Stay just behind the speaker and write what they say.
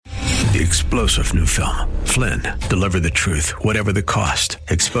the explosive new film, Flynn, Deliver the Truth, Whatever the Cost,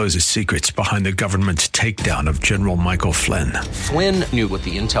 exposes secrets behind the government's takedown of General Michael Flynn. Flynn knew what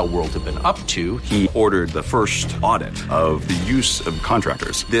the intel world had been up to. He ordered the first audit of the use of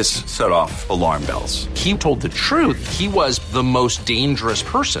contractors. This set off alarm bells. He told the truth. He was the most dangerous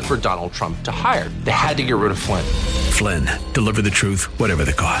person for Donald Trump to hire. They had to get rid of Flynn. Flynn, Deliver the Truth, Whatever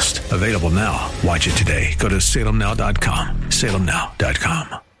the Cost. Available now. Watch it today. Go to salemnow.com.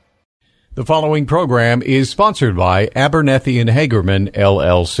 salemnow.com. The following program is sponsored by Abernethy and Hagerman,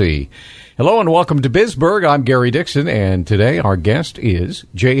 LLC. Hello and welcome to Bisburg. I'm Gary Dixon, and today our guest is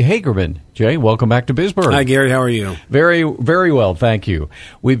Jay Hagerman. Jay, welcome back to Bisburg. Hi, Gary. How are you? Very, very well, thank you.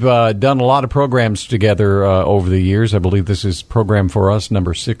 We've done a lot of programs together over the years. I believe this is program for us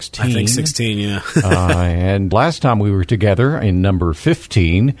number 16. I think 16, yeah. And last time we were together in number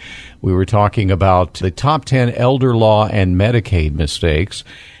 15, we were talking about the top 10 elder law and Medicaid mistakes.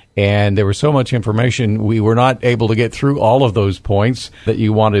 And there was so much information, we were not able to get through all of those points that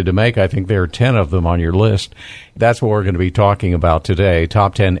you wanted to make. I think there are 10 of them on your list. That's what we're going to be talking about today,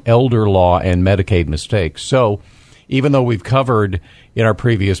 top 10 elder law and Medicaid mistakes. So even though we've covered in our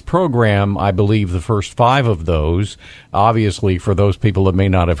previous program, I believe, the first 5 of those, obviously for those people that may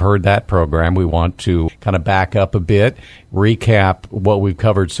not have heard that program, we want to kind of back up a bit, recap what we've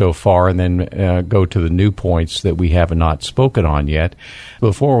covered so far, and then go to the new points that we have not spoken on yet.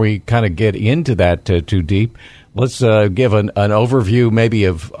 Before we kind of get into that too deep, let's give an overview maybe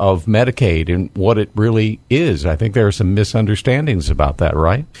of Medicaid and what it really is. I think there are some misunderstandings about that,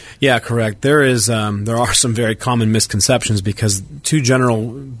 right? Yeah, correct. There are some very common misconceptions because two general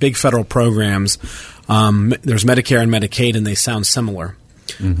big federal programs, there's Medicare and Medicaid, and they sound similar.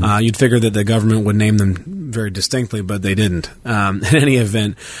 Mm-hmm. You'd figure that the government would name them very distinctly, but they didn't. In any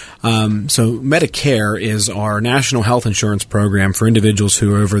event, so Medicare is our national health insurance program for individuals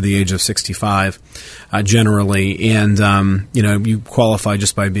who are over the age of 65, generally, and you qualify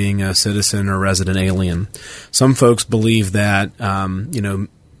just by being a citizen or resident alien. Some folks believe that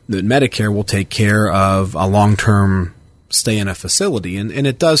that Medicare will take care of a long-term stay in a facility, and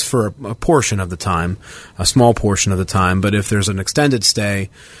it does for a portion of the time, a small portion of the time. But if there's an extended stay,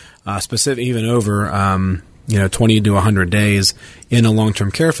 specific even over 20 to 100 days in a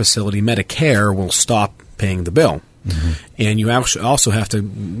long-term care facility, Medicare will stop paying the bill. Mm-hmm. And you also have to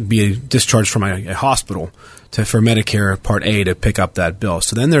be discharged from a hospital for Medicare Part A to pick up that bill.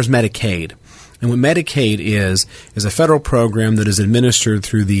 So then there's Medicaid. And what Medicaid is a federal program that is administered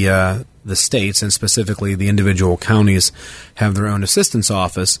through the states, and specifically the individual counties have their own assistance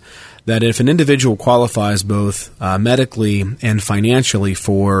office, that if an individual qualifies both medically and financially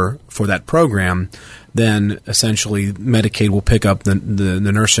for that program, then essentially Medicaid will pick up the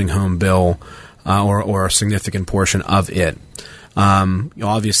nursing home bill or a significant portion of it.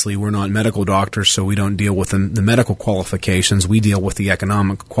 Obviously, we're not medical doctors, so we don't deal with the medical qualifications. We deal with the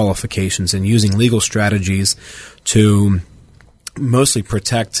economic qualifications and using legal strategies to mostly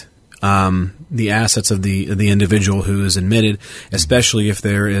protect the assets of the individual who is admitted, especially if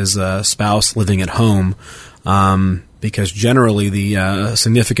there is a spouse living at home, because generally the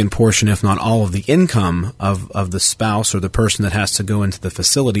significant portion, if not all of the income of the spouse or the person that has to go into the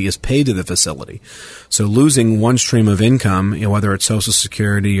facility is paid to the facility. So losing one stream of income, whether it's Social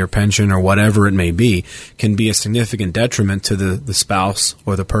Security or pension or whatever it may be, can be a significant detriment to the spouse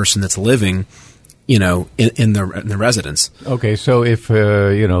or the person that's living in the residence. Okay, so if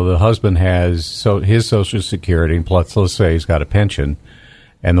the husband has his Social Security, plus let's say he's got a pension,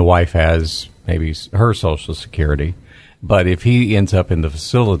 and the wife has maybe her Social Security, but if he ends up in the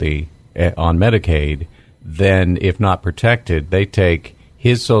facility on Medicaid, then if not protected, they take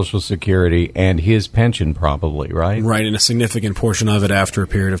his Social Security and his pension probably, right? Right, and a significant portion of it after a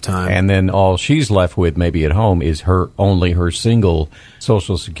period of time. And then all she's left with maybe at home is only her single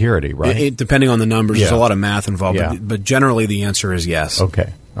Social Security, right? Depending on the numbers, Yeah. There's a lot of math involved, Yeah. but generally the answer is yes.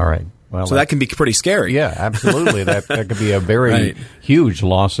 Okay, all right. Well, so that can be pretty scary. Yeah, absolutely. that could be a very Right. huge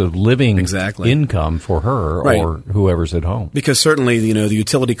loss of living Exactly. income for her Right. or whoever's at home. Because certainly, the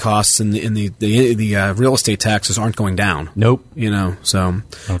utility costs and the real estate taxes aren't going down. Nope. So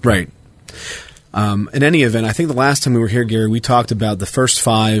Okay. right. In any event, I think the last time we were here, Gary, we talked about the first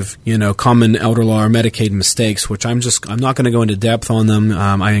 5, common elder law or Medicaid mistakes, which I'm not going to go into depth on them.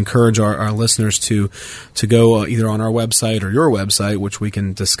 I encourage our listeners to go either on our website or your website, which we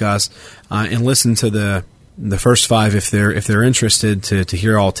can discuss, and listen to the first 5 if they're interested to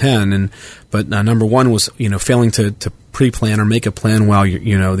hear all 10. But number 1 was failing to pre-plan or make a plan while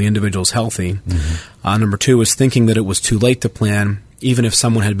the individual's healthy. Mm-hmm. Number 2 was thinking that it was too late to plan, even if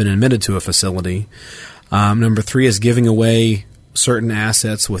someone had been admitted to a facility. Number 3 is giving away certain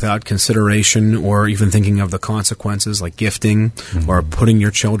assets without consideration or even thinking of the consequences, like gifting or putting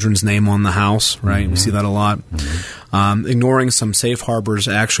your children's name on the house, right? We see that a lot. Ignoring some safe harbors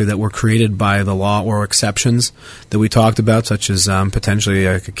actually that were created by the law or exceptions that we talked about, such as potentially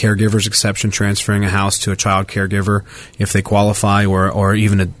a caregiver's exception, transferring a house to a child caregiver if they qualify, or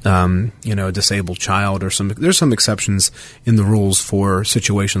even a disabled child, or there's some exceptions in the rules for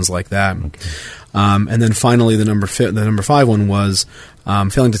situations like that. And then finally, the number 5 one was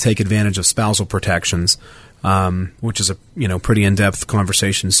failing to take advantage of spousal protections, which is a pretty in-depth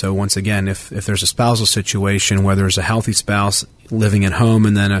conversation. So once again, if there's a spousal situation where there's a healthy spouse living at home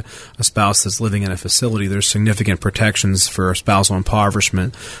and then a spouse that's living in a facility, there's significant protections for spousal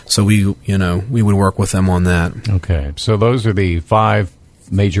impoverishment. So we would work with them on that. Okay, so those are the 5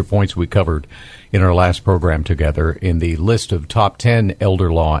 major points we covered in our last program together in the list of top 10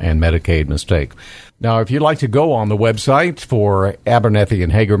 elder law and Medicaid mistakes. Now, if you'd like to go on the website for Abernethy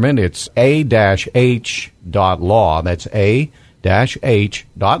and Hagerman, it's a-h.law. That's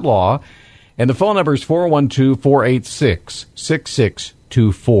a-h.law. And the phone number is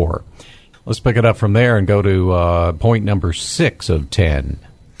 412-486-6624. Let's pick it up from there and go to point number 6 of 10.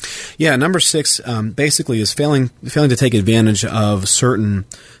 Yeah, number 6 basically is failing to take advantage of certain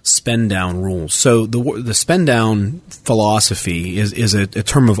spend down rules. So the spend down philosophy is a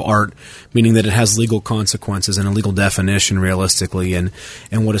term of art, meaning that it has legal consequences and a legal definition realistically. And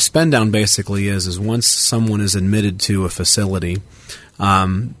what a spend down basically is once someone is admitted to a facility,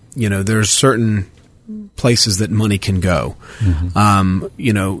 there's certain places that money can go.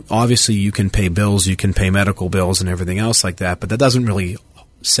 Obviously you can pay bills, you can pay medical bills and everything else like that, but that doesn't really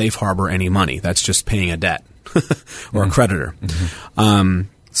safe harbor any money. That's just paying a debt or a creditor.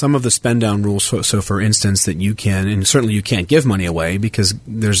 Some of the spend down rules, so for instance, that you can, and certainly you can't give money away because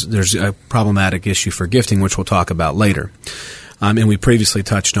there's a problematic issue for gifting, which we'll talk about later. And we previously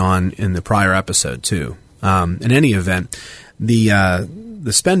touched on in the prior episode too. In any event, the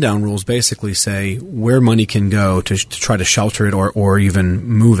spend down rules basically say where money can go to try to shelter it or even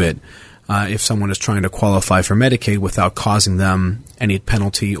move it. If someone is trying to qualify for Medicaid without causing them any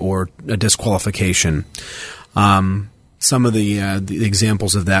penalty or a disqualification. Some of the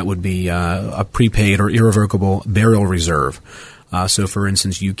examples of that would be a prepaid or irrevocable burial reserve. So, for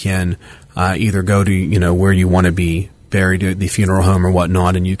instance, you can either go to where you want to be buried at the funeral home or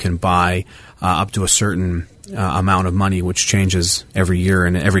whatnot, and you can buy up to a certain amount of money, which changes every year,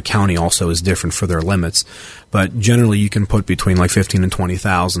 and every county also is different for their limits. But generally, you can put between like $15,000 and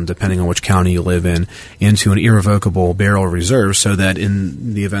 $20,000, depending on which county you live in, into an irrevocable burial reserve, so that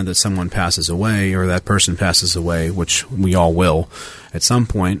in the event that someone passes away or that person passes away, which we all will at some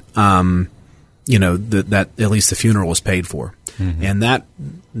point, that at least the funeral is paid for. And that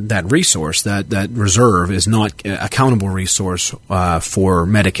resource, that reserve, is not a accountable resource for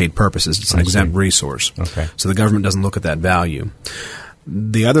Medicaid purposes. It's an exempt resource. Okay. So the government doesn't look at that value.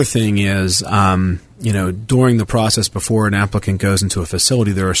 The other thing is, during the process before an applicant goes into a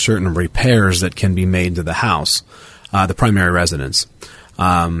facility, there are certain repairs that can be made to the house, the primary residence.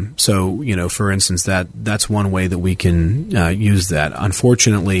 So, for instance, that's one way that we can use that.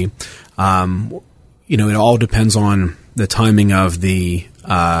 Unfortunately, it all depends on the timing of the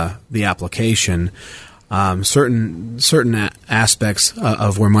application. Certain aspects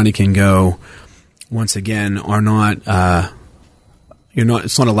of where money can go, once again, are not.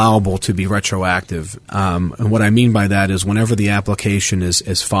 It's not allowable to be retroactive. And what I mean by that is whenever the application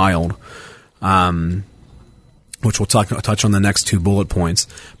is filed, which we'll touch on the next 2 bullet points.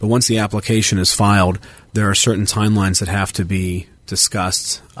 But once the application is filed, there are certain timelines that have to be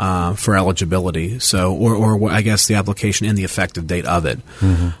discussed for eligibility. So, or I guess the application and the effective date of it.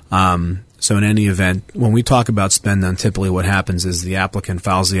 So in any event, when we talk about spend down, typically what happens is the applicant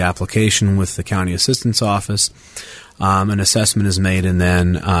files the application with the county assistance office. An assessment is made, and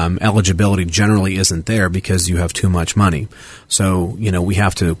then eligibility generally isn't there because you have too much money. So, we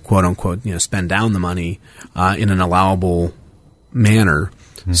have to, quote unquote, spend down the money in an allowable manner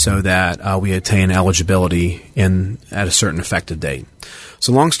so that we attain eligibility at a certain effective date.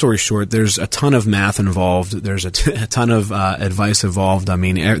 So long story short, there's a ton of math involved. There's a ton of advice involved. I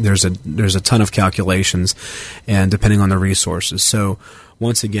mean, there's a ton of calculations, and depending on the resources. So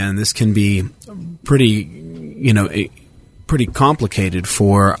once again, this can be pretty complicated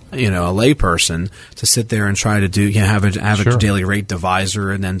for a layperson to sit there and try to have a daily rate divisor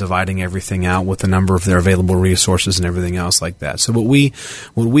and then dividing everything out with the number of their available resources and everything else like that. So what we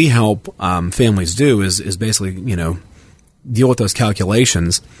help families do is basically deal with those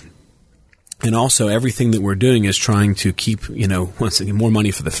calculations And also, everything that we're doing is trying to keep, once again, more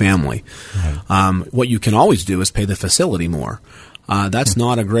money for the family. Right. What you can always do is pay the facility more. That's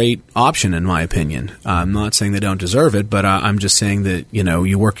not a great option, in my opinion. I'm not saying they don't deserve it, but I'm just saying that,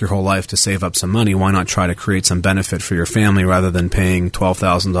 you work your whole life to save up some money. Why not try to create some benefit for your family rather than paying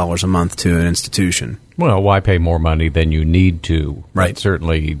 $12,000 a month to an institution? Well, why pay more money than you need to? Right. But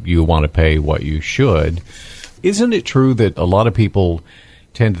certainly you want to pay what you should. Isn't it true that a lot of people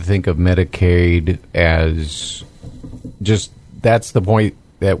tend to think of Medicaid as just that's the point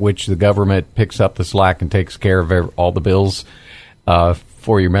at which the government picks up the slack and takes care of all the bills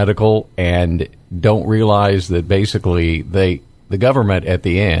for your medical, and don't realize that basically the government at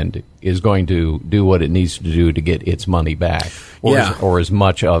the end is going to do what it needs to do to get its money back, or as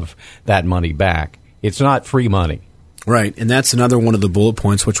much of that money back. It's not free money. Right, and that's another one of the bullet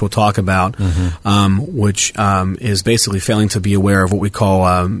points which we'll talk about, which is basically failing to be aware of what we call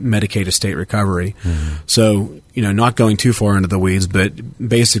Medicaid estate recovery. So, not going too far into the weeds, but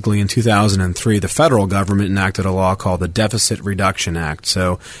basically in 2003, the federal government enacted a law called the Deficit Reduction Act.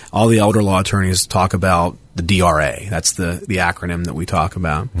 So all the elder law attorneys talk about the DRA. That's the acronym that we talk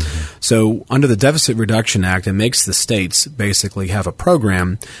about. So under the Deficit Reduction Act, it makes the states basically have a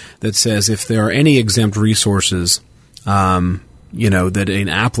program that says if there are any exempt resources that an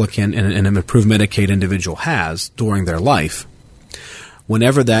applicant and an approved Medicaid individual has during their life,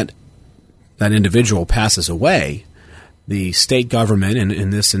 whenever that individual passes away, the state government, and in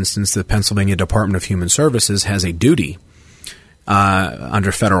this instance the Pennsylvania Department of Human Services, has a duty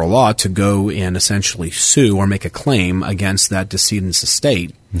under federal law to go and essentially sue or make a claim against that decedent's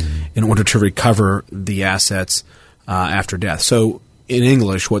estate in order to recover the assets after death. So in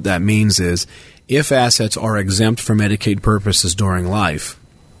English, what that means is if assets are exempt for Medicaid purposes during life,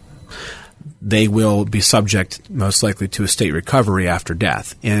 they will be subject most likely to estate recovery after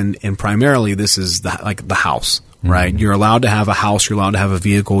death. And primarily this is like the house, right? You're allowed to have a house, you're allowed to have a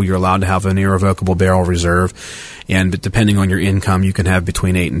vehicle, you're allowed to have an irrevocable burial reserve, and depending on your income, you can have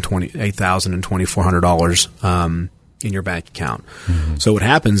between $8,000 and $2,400 in your bank account. So what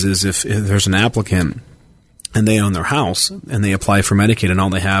happens is if there's an applicant and they own their house and they apply for Medicaid and all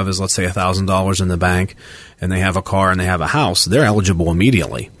they have is, let's say, $1,000 in the bank, and they have a car and they have a house, they're eligible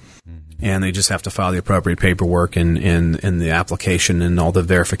immediately. And they just have to file the appropriate paperwork in the application and all the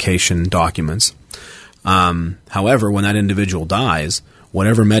verification documents. However, when that individual dies,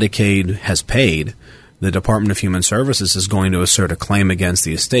 whatever Medicaid has paid, the Department of Human Services is going to assert a claim against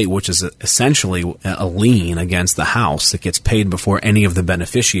the estate, which is essentially a lien against the house that gets paid before any of the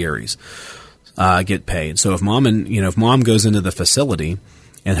beneficiaries get paid. So if mom goes into the facility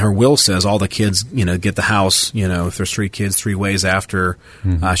and her will says all the kids, get the house, if there's 3 kids, 3 ways after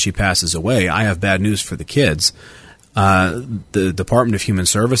she passes away, I have bad news for the kids. The Department of Human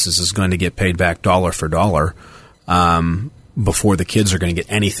Services is going to get paid back dollar for dollar before the kids are going to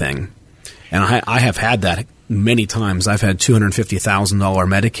get anything. And I have had that many times. I've had $250,000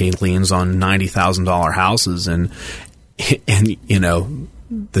 Medicaid liens on $90,000 houses, and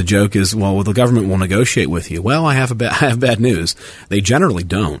the joke is, well, the government will negotiate with you. Well, I have bad news. They generally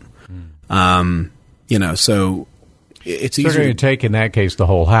don't. So it's easier. They're going to take, in that case, the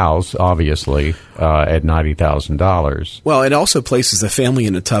whole house, obviously, at $90,000. Well, it also places the family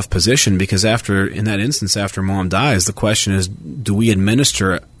in a tough position because in that instance, after mom dies, the question is,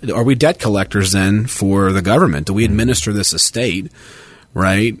 are we debt collectors then for the government? Do we administer this estate?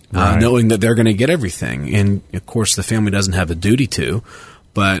 Right. Knowing that they're going to get everything. And, of course, the family doesn't have a duty to.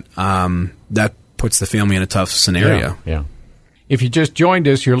 But that puts the family in a tough scenario. Yeah. If you just joined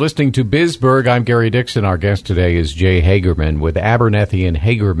us, you're listening to BizBerg. I'm Gary Dixon. Our guest today is Jay Hagerman with Abernethy and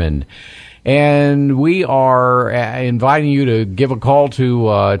Hagerman. And we are inviting you to give a call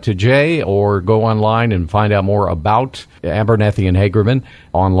to Jay or go online and find out more about Abernethy and Hagerman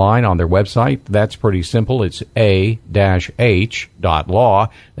online on their website. That's pretty simple. It's a-h.law.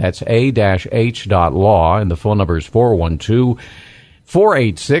 That's a-h.law. And the phone number is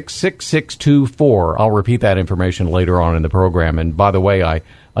 412-486-6624. I'll repeat that information later on in the program. And by the way, I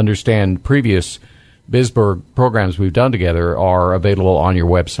understand previous BizBerg programs we've done together are available on your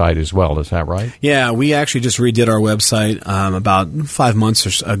website as well. Is that right? Yeah, we actually just redid our website about 5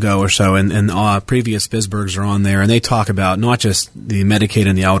 months ago or so, and previous BizBergs are on there, and they talk about not just the Medicaid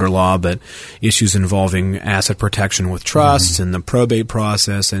and the elder law, but issues involving asset protection with trusts and the probate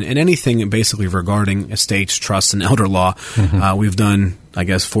process and anything basically regarding estates, trusts, and elder law. We've done, I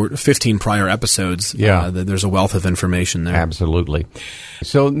guess, 15 prior episodes. There's a wealth of information there. Absolutely.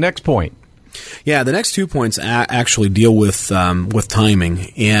 So next point. Yeah, the next 2 points actually deal with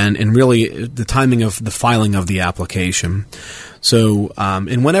timing and really the timing of the filing of the application. So,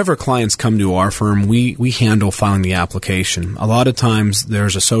 and whenever clients come to our firm, we handle filing the application. A lot of times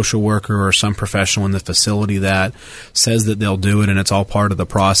there's a social worker or some professional in the facility that says that they'll do it, and it's all part of the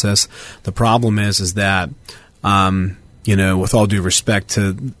process. The problem is that, with all due respect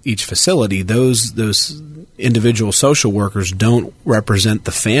to each facility, those individual social workers don't represent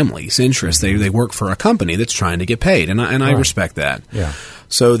the family's interests. They work for a company that's trying to get paid, and I respect that. Yeah.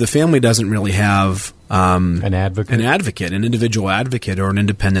 So the family doesn't really have an advocate, an individual advocate, or an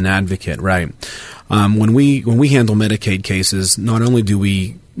independent advocate, right? When we handle Medicaid cases, not only do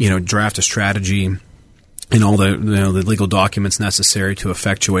we draft a strategy and all the legal documents necessary to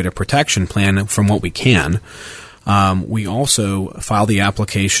effectuate a protection plan from what we can. We also file the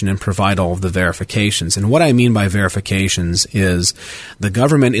application and provide all of the verifications. And what I mean by verifications is the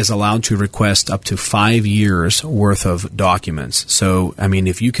government is allowed to request up to 5 years worth of documents. So, I mean,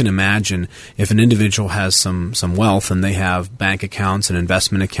 if you can imagine, if an individual has some wealth and they have bank accounts and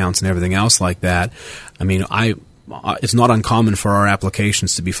investment accounts and everything else like that, I mean, it's not uncommon for our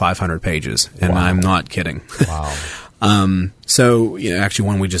applications to be 500 pages, and Wow. I'm not kidding. Wow. So, actually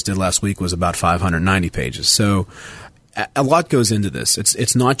one we just did last week was about 590 pages. So a lot goes into this.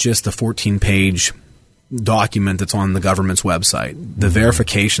 It's not just the 14-page document that's on the government's website. The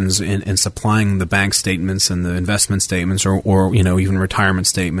verifications in supplying the bank statements and the investment statements or even retirement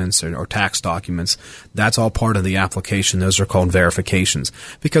statements or tax documents, that's all part of the application. Those are called verifications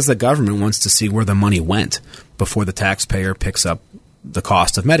because the government wants to see where the money went before the taxpayer picks up the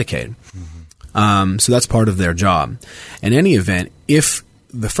cost of Medicaid. So that's part of their job. In any event, if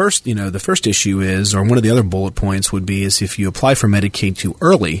the first issue is, or one of the other bullet points would be, is if you apply for Medicaid too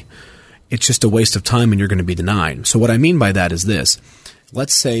early, it's just a waste of time and you're going to be denied. So what I mean by that is this.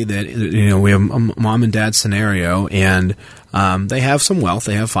 Let's say that, we have a mom and dad scenario and, they have some wealth.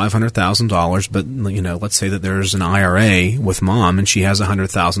 They have $500,000, but, let's say that there's an IRA with mom and she has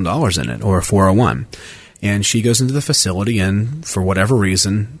 $100,000 in it or a 401. And she goes into the facility and for whatever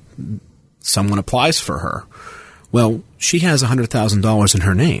reason, someone applies for her. Well, she has $100,000 in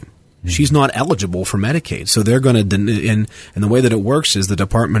her name. Mm-hmm. She's not eligible for Medicaid. So they're going to, and the way that it works is the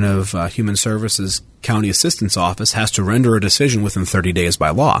Department of Human Services County Assistance Office has to render a decision within 30 days by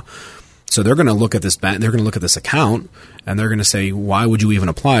law. So they're going to look at this they're going to look at this account and they're going to say, why would you even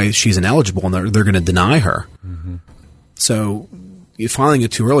apply? She's ineligible, and they're going to deny her. Mm-hmm. So filing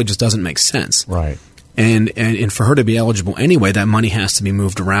it too early just doesn't make sense. Right. And for her to be eligible anyway, that money has to be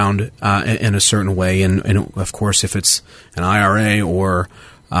moved around in a certain way. And of course, if it's an IRA or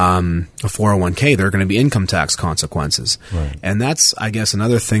a 401k, there are going to be income tax consequences. Right. And that's, I guess,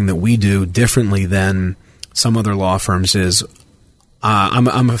 another thing that we do differently than some other law firms is I'm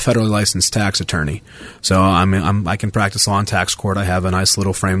a federally licensed tax attorney. So I can practice law in tax court. I have a nice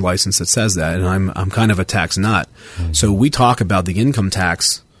little framed license that says that, and I'm kind of a tax nut. Mm-hmm. So we talk about the income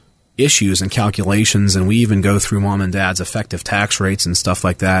tax issues and calculations, and we even go through mom and dad's effective tax rates and stuff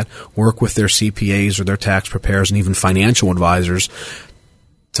like that, work with their CPAs or their tax preparers and even financial advisors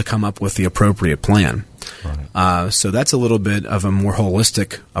to come up with the appropriate plan. Right. So that's a little bit of a more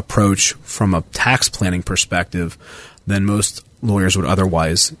holistic approach from a tax planning perspective than most lawyers would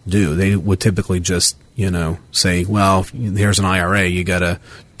otherwise do. They would typically just, say, well, here's an IRA, you got to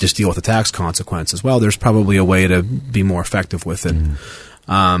just deal with the tax consequences. Well, there's probably a way to be more effective with it.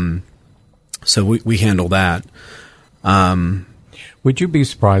 So we handle that. Would you be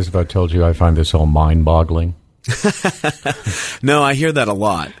surprised if I told you I find this all mind-boggling? No, I hear that a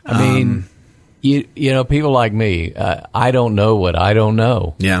lot. I mean, people like me, I don't know what I don't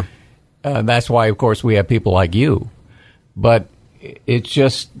know. Yeah. That's why, of course, we have people like you. But it's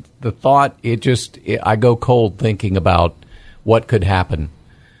just the thought, I go cold thinking about what could happen.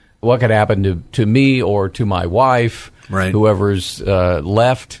 What could happen to me or to my wife, right, whoever's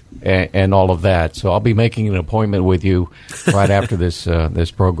left, and all of that. So I'll be making an appointment with you right after this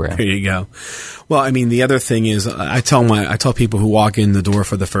program. There you go. Well, I mean, the other thing is, I tell people who walk in the door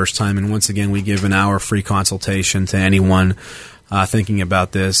for the first time, and once again, we give an hour free consultation to anyone thinking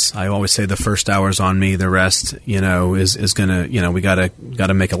about this. I always say the first hour's on me. The rest, is gonna, we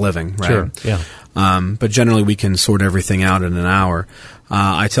gotta make a living, right? Sure. Yeah. But generally, we can sort everything out in an hour.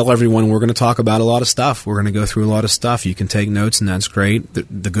 I tell everyone we're going to talk about a lot of stuff. We're going to go through a lot of stuff. You can take notes, and that's great.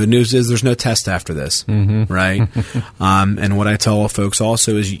 The good news is there's no test after this, mm-hmm. right? And what I tell folks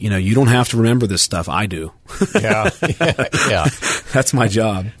also is, you don't have to remember this stuff. I do. Yeah. That's my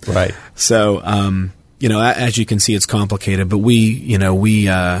job. Right. So, as you can see, it's complicated, but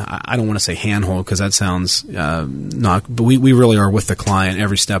I don't want to say handhold because that sounds not, but we really are with the client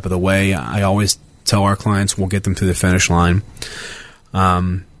every step of the way. I always tell our clients we'll get them to the finish line.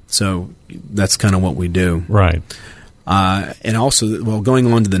 So that's kind of what we do. Right. And also,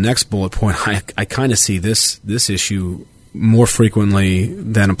 going on to the next bullet point, I kind of see this issue more frequently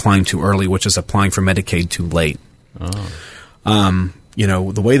than applying too early, which is applying for Medicaid too late. Oh.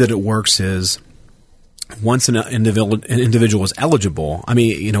 The way that it works is once an individual is eligible,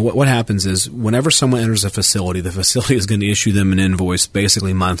 what happens is whenever someone enters a facility, the facility is going to issue them an invoice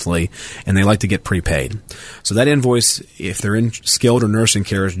basically monthly, and they like to get prepaid. So that invoice, if they're in skilled or nursing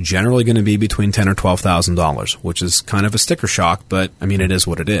care, is generally going to be between $10,000 or $12,000, which is kind of a sticker shock, but it is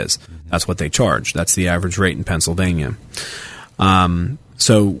what it is. That's what they charge. That's the average rate in Pennsylvania.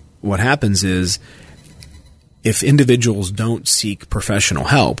 So what happens is, if individuals don't seek professional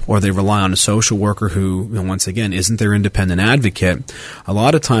help or they rely on a social worker who, once again, isn't their independent advocate, a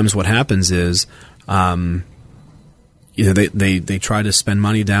lot of times what happens is they try to spend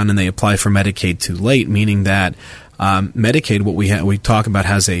money down and they apply for Medicaid too late, meaning that Medicaid, what we talk about,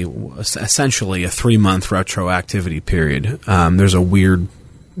 has essentially a 3-month retroactivity period. There's a weird...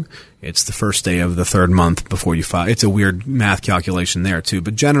 It's the first day of the third month before you file. It's a weird math calculation there too,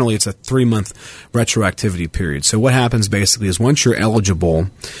 but generally it's a 3-month retroactivity period. So what happens basically is once you're eligible,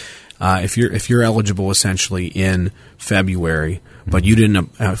 if you're eligible essentially in February, but you didn't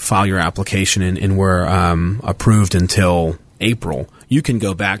file your application and were approved until April, you can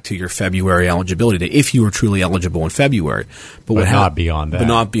go back to your February eligibility date if you were truly eligible in February. But not beyond that. But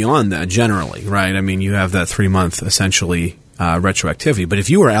not beyond that generally, right? You have that 3-month essentially retroactivity. But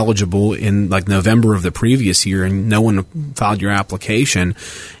if you were eligible in November of the previous year and no one filed your application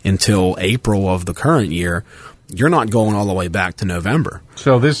until April of the current year, you're not going all the way back to November.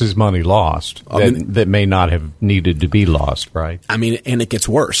 So this is money lost that may not have needed to be lost, right? And it gets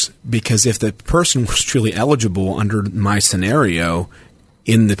worse because if the person was truly eligible under my scenario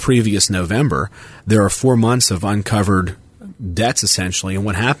in the previous November, there are 4 months of uncovered debts essentially. And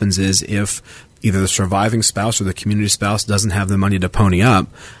what happens is if either the surviving spouse or the community spouse doesn't have the money to pony up,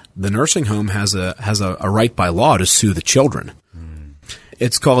 the nursing home has a right by law to sue the children.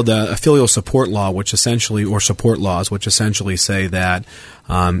 It's called a filial support law, or support laws, which essentially say that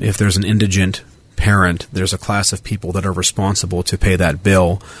if there's an indigent parent, there's a class of people that are responsible to pay that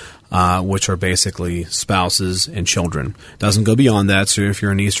bill, which are basically spouses and children. Doesn't go beyond that, so if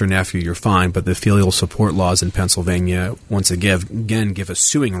you're a niece or nephew, you're fine, but the filial support laws in Pennsylvania, once again, give a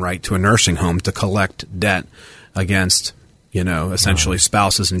suing right to a nursing home to collect debt against, essentially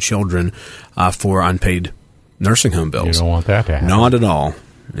spouses and children for unpaid nursing home bills. You don't want that to happen. Not at all.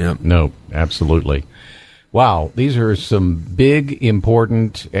 Yep. No, absolutely. Wow, these are some big,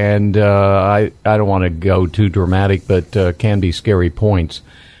 important, and I don't want to go too dramatic, but can be scary points.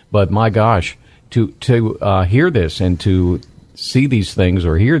 But my gosh, to hear this and to see these things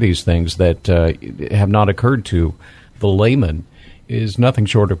or hear these things that have not occurred to the layman is nothing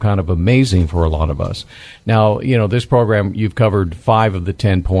short of kind of amazing for a lot of us. Now, this program, you've covered 5 of the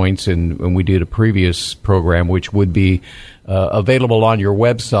 10 points, and we did a previous program which would be available on your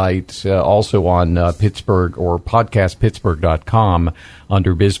website, also on Pittsburgh or podcastpittsburgh.com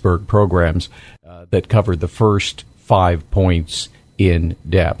under Bisburg programs that covered the first 5 points in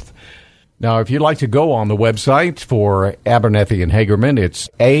depth. Now, if you'd like to go on the website for Abernethy and Hagerman, it's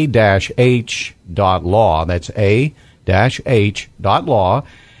a-h.law. That's a-h.law.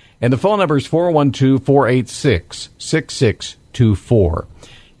 And the phone number is 412-486-6624.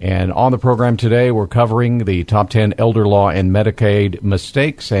 And on the program today, we're covering the top 10 elder law and Medicaid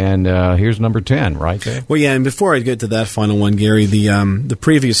mistakes. And here's number 10, right, Dave? Well, yeah, and before I get to that final one, Gary, the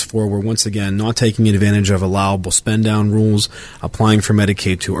previous 4 were, once again, not taking advantage of allowable spend-down rules, applying for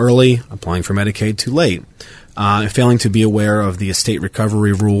Medicaid too early, applying for Medicaid too late, failing to be aware of the estate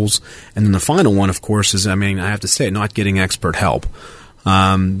recovery rules. And then the final one, of course, is, I have to say, not getting expert help.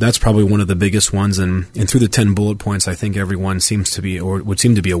 That's probably one of the biggest ones, and through the 10 bullet points, I think everyone seems to be, or would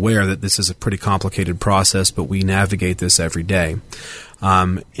seem to be aware that this is a pretty complicated process, but we navigate this every day.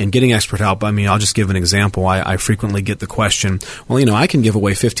 And getting expert help, I'll just give an example. I frequently get the question, well, I can give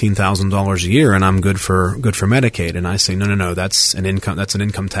away $15,000 a year and I'm good for Medicaid. And I say, no, that's an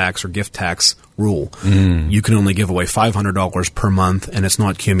income tax or gift tax rule. You can only give away $500 per month and it's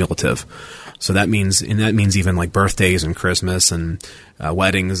not cumulative. So that means even like birthdays and Christmas and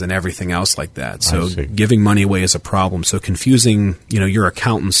weddings and everything else like that. So giving money away is a problem. So confusing, your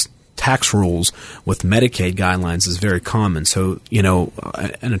accountant's tax rules with Medicaid guidelines is very common. So,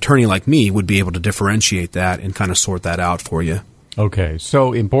 an attorney like me would be able to differentiate that and kind of sort that out for you. Okay,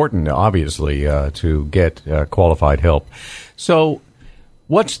 so important, obviously, to get qualified help. So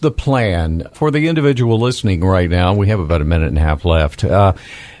what's the plan for the individual listening right now? We have about a minute and a half left.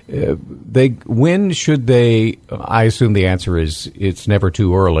 When should they, I assume the answer is it's never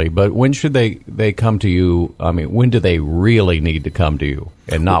too early, but when should they come to you? I mean, when do they really need to come to you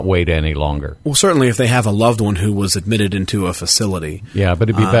and not wait any longer? Well, certainly if they have a loved one who was admitted into a facility. Yeah, but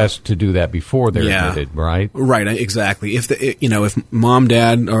it'd be best to do that before they're admitted, right? Right, exactly. If mom,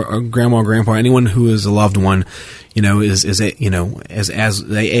 dad, or grandma, or grandpa, anyone who is a loved one, as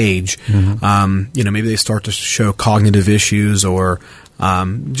they age, maybe they start to show cognitive issues or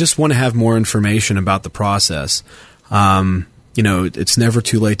just want to have more information about the process. It's never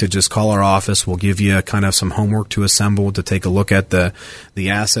too late to just call our office. We'll give you kind of some homework to assemble to take a look at the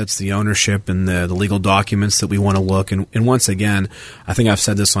assets, the ownership, and the legal documents that we want to look. And once again, I think I've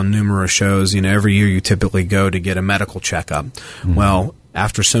said this on numerous shows, every year you typically go to get a medical checkup. Mm-hmm. Well,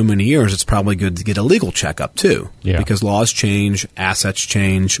 after so many years, it's probably good to get a legal checkup too, because laws change, assets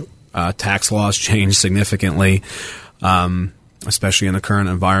change, tax laws change significantly, especially in the current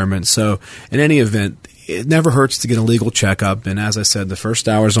environment. So in any event, it never hurts to get a legal checkup. And as I said, the first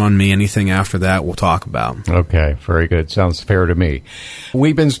hour's on me. Anything after that, we'll talk about. Okay, very good. Sounds fair to me.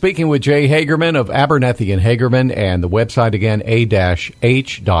 We've been speaking with Jay Hagerman of Abernethy and Hagerman, and the website again,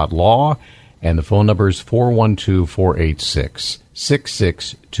 a-h.law, and the phone number is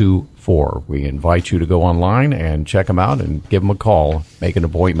 412-486-6624. We invite you to go online and check them out and give them a call, make an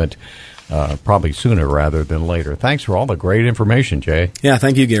appointment. Probably sooner rather than later. Thanks for all the great information, Jay. Yeah,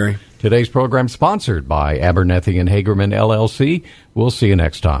 thank you, Gary. Today's program sponsored by Abernethy and Hagerman, LLC. We'll see you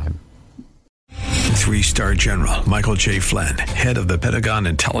next time. 3-star General Michael J. Flynn, head of the Pentagon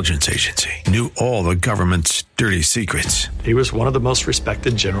Intelligence Agency, knew all the government's dirty secrets. He was one of the most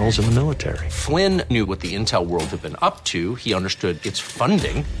respected generals in the military. Flynn knew what the intel world had been up to. He understood its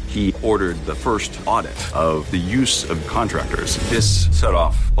funding. He ordered the first audit of the use of contractors. This set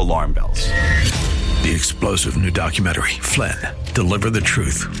off alarm bells. The explosive new documentary, Flynn, Deliver the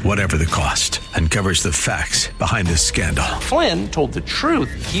Truth, Whatever the Cost, uncovers the facts behind this scandal. Flynn told the truth.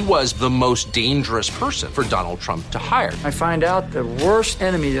 He was the most dangerous person for Donald Trump to hire. I find out the worst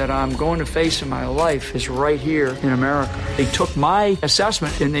enemy that I'm going to face in my life is right here in America. They took my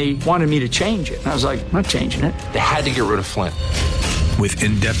assessment and they wanted me to change it. And I was like, I'm not changing it. They had to get rid of Flynn. With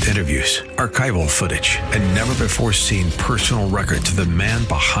in-depth interviews, archival footage, and never-before-seen personal records of the man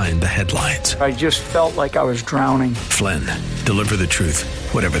behind the headlines. I just felt like I was drowning. Flynn, Deliver the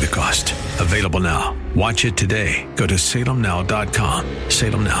Truth, Whatever the Cost. Available now. Watch it today. Go to salemnow.com.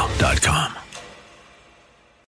 salemnow.com.